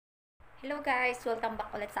Hello guys! Welcome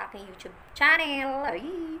back ulit sa aking YouTube channel! Ay,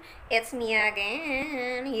 it's me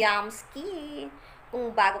again, Yamsky!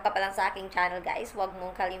 Kung bago ka pa lang sa aking channel guys, huwag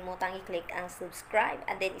mong kalimutang i-click ang subscribe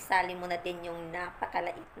and then isalin mo na din yung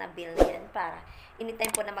napakalait na bell na yan para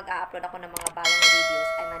anytime po na mag-a-upload ako ng mga bagong videos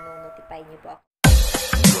ay manonotify niyo po ako.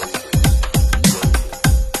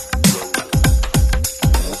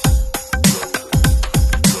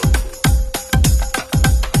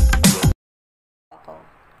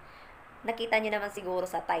 Nakita nyo naman siguro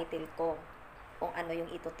sa title ko kung ano yung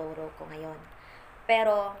ituturo ko ngayon.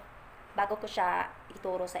 Pero, bago ko siya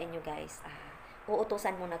ituro sa inyo guys,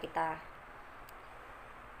 uutusan muna kita.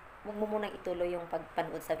 Huwag mo munang ituloy yung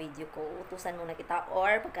pagpanood sa video ko. Uutusan muna kita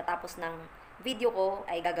or pagkatapos ng video ko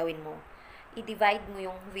ay gagawin mo. I-divide mo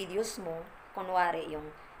yung videos mo. Kunwari,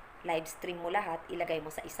 yung live stream mo lahat, ilagay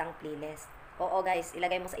mo sa isang playlist. Oo guys,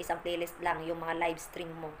 ilagay mo sa isang playlist lang yung mga live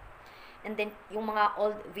stream mo. And then, yung mga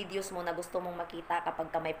old videos mo na gusto mong makita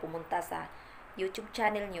kapag ka may pumunta sa YouTube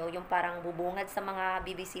channel nyo, yung parang bubungad sa mga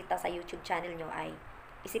bibisita sa YouTube channel nyo ay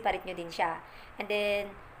isiparit nyo din siya. And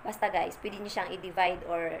then, basta guys, pwede nyo siyang i-divide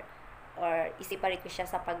or isiparit nyo siya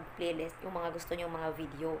sa pag-playlist, yung mga gusto nyo mga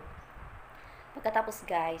video. Pagkatapos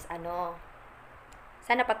guys,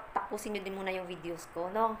 sana patapusin nyo din muna yung videos ko,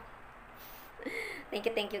 no? Thank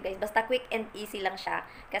you guys. Basta quick and easy lang siya.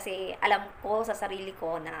 Kasi alam ko sa sarili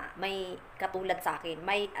ko na may katulad sa akin.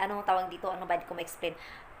 May, anong tawag dito, ano ba ko ma-explain.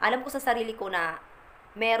 Alam ko sa sarili ko na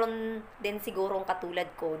meron din sigurong katulad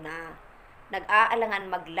ko na nag-aalangan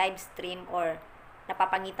mag-live stream or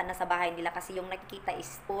napapangitan na sa bahay nila kasi yung nakikita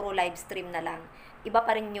is puro live stream na lang. Iba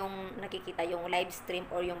pa rin yung nakikita yung live stream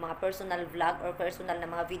or yung mga personal vlog or personal na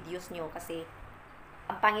mga videos nyo kasi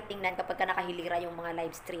ang pangit tingnan kapag ka nakahilira yung mga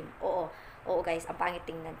live stream. Oo guys, ang pangit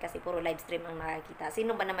tingnan kasi puro live stream ang nakikita.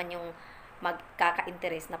 Sino ba naman yung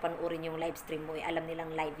magkaka-interest na panuorin yung live stream mo? Alam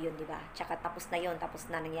nilang live yun, di ba? Tsaka tapos na,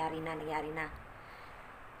 nangyari na.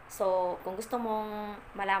 So, kung gusto mong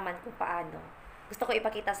malaman kung paano, gusto ko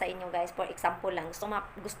ipakita sa inyo guys, for example lang,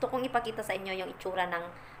 gusto kong ipakita sa inyo yung itsura ng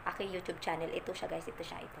aking YouTube channel. Ito siya guys, ito.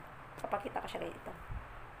 Papakita ko siya guys, ito.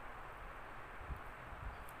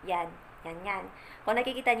 Yan. Kung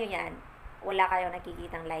nakikita nyo yan, wala kayong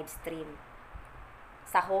nakikitang live stream.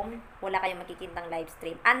 Sa home, wala kayong makikitang live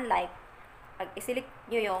stream. Unlike, pag isilik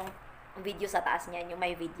nyo yung video sa taas niyan, yung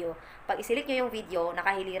may video. Pag isilik nyo yung video,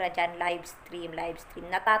 nakahilira dyan, live stream.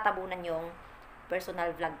 Natatabunan yung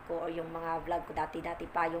personal vlog ko or yung mga vlog ko dati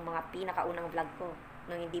pa, yung mga pinakaunang vlog ko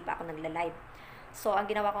nung hindi pa ako nagla-live. So, ang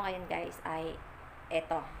ginawa ko ngayon guys ay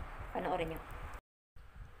eto. Panoorin nyo.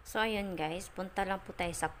 So, ayun guys, punta lang po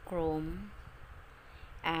tayo sa Chrome.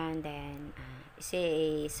 And then,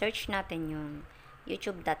 search natin yung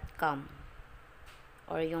youtube.com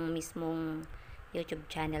or yung mismong YouTube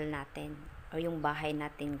channel natin or yung bahay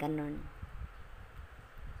natin, ganun.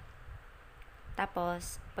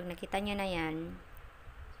 Tapos, pag nakita nyo na yan,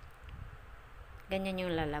 ganyan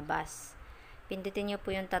yung lalabas. Pindutin nyo po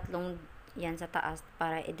yung tatlong yan sa taas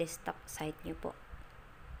para i-desktop site nyo po.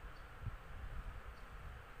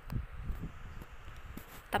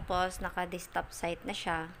 Tapos, naka-desktop site na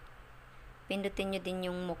siya. Pindutin nyo din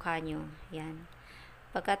yung mukha nyo. Yan.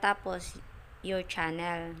 Pagkatapos, your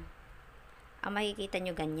channel. Ang makikita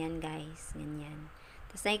nyo ganyan, guys. Ganyan.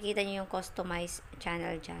 Tapos, nakikita nyo yung customize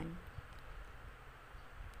channel dyan.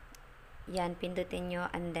 Yan, pindutin nyo.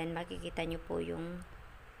 And then, makikita nyo po yung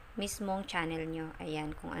mismong channel nyo.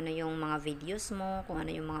 Ayan, kung ano yung mga videos mo, kung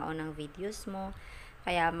ano yung mga unang videos mo.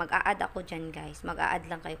 Kaya mag-a-add ako dyan guys. Mag-a-add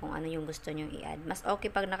lang kayo kung ano yung gusto nyo i-add. Mas okay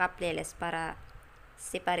pag naka-playlist para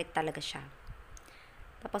separate talaga siya.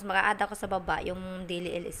 Tapos mag-a-add ako sa baba yung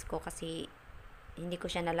daily LS ko kasi hindi ko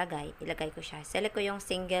siya nalagay. Ilagay ko siya. Select ko yung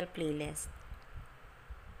single playlist.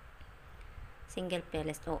 Single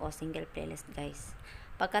playlist guys.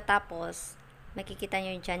 Pagkatapos, makikita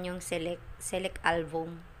nyo dyan yung select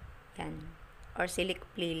album. Yan. Or select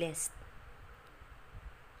playlist.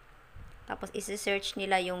 Tapos, isi-search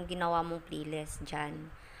nila yung ginawa mong playlist dyan.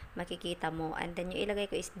 Makikita mo. And then, yung ilagay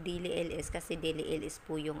ko is Daily LS kasi Daily LS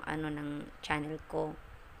po yung ano ng channel ko.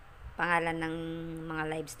 Pangalan ng mga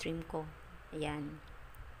live stream ko. Ayan.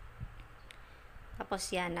 Tapos,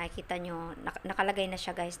 yan. Nakikita nyo. Nakalagay na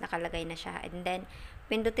siya, guys. Nakalagay na siya. And then,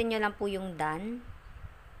 pindutin nyo lang po yung done.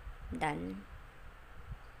 Done.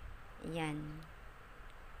 Ayan.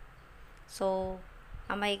 So,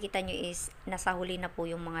 ang makikita nyo is nasa huli na po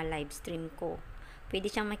yung mga live stream ko.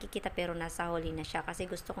 Pwede siyang makikita pero nasa huli na siya kasi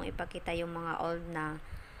gusto kong ipakita yung mga old na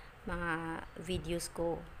mga videos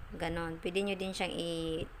ko. Ganon. Pwede nyo din siyang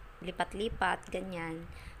ilipat-lipat, ganyan.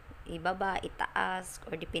 Ibaba, itaas,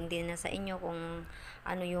 or depende na sa inyo kung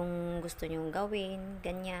ano yung gusto nyong gawin,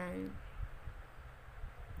 ganyan.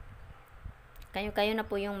 Kayo na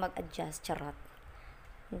po yung mag-adjust, charot.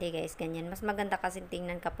 Hindi guys, ganyan. Mas maganda kasi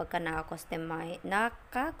tingnan kapag ka naka-customize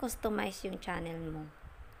yung channel mo.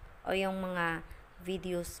 O yung mga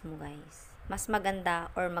videos mo guys. Mas maganda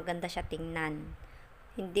or maganda siya tingnan.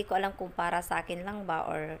 Hindi ko alam kung para sa akin lang ba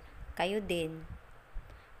or kayo din.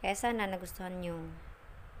 Kaya sana nagustuhan nyo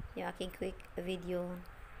yung aking quick video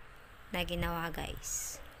na ginawa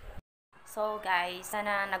guys. So guys,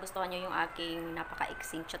 sana nagustuhan nyo yung aking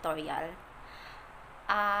napaka-iksing tutorial.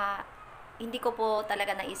 Hindi ko po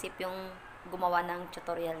talaga naisip yung gumawa ng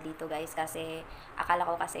tutorial dito guys kasi akala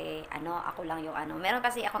ko kasi ako lang yung meron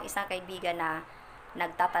kasi akong isang kaibigan na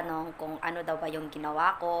nagtatanong kung ano daw ba yung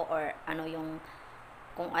ginawa ko or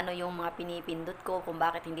kung ano yung mga pinipindot ko, kung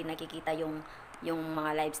bakit hindi nakikita yung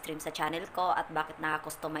mga live stream sa channel ko at bakit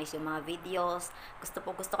naka-customize yung mga videos. Gusto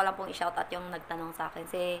ko lang pong i-shoutout yung nagtanong sa akin.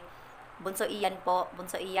 Bunso Iyan po,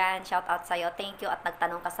 Bunso Iyan, shout out sa'yo, thank you at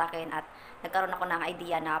nagtanong ka sa akin at nagkaroon ako ng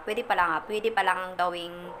idea na pwede pa lang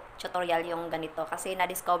gawing tutorial yung ganito kasi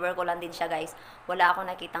na-discover ko lang din siya guys. Wala akong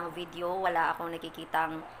nakitang video, wala akong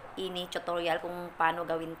nakikitang tutorial kung paano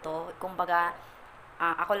gawin to. Kumbaga,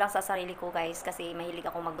 ako lang sa sarili ko guys kasi mahilig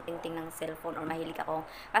ako magbutingting ng cellphone or mahilig ako.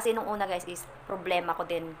 Kasi nung una guys is problema ko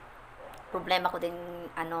din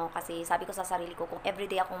kasi sabi ko sa sarili ko kung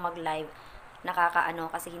everyday akong mag-live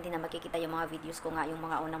kasi hindi na makikita yung mga videos ko nga, yung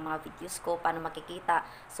mga unang mga videos ko, paano makikita.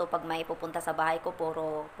 So, pag may pupunta sa bahay ko,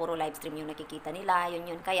 puro live stream yung nakikita nila,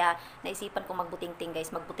 yun. Kaya, naisipan ko magbutingting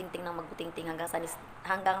guys, magbutingting hanggang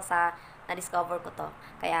sa na-discover ko to.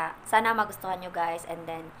 Kaya, sana magustuhan nyo guys, and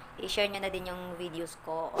then, i-share nyo na din yung videos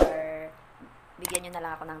ko, or bigyan nyo na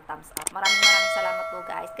lang ako ng thumbs up. Maraming salamat po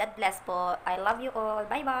guys. God bless po. I love you all.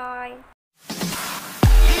 Bye-bye!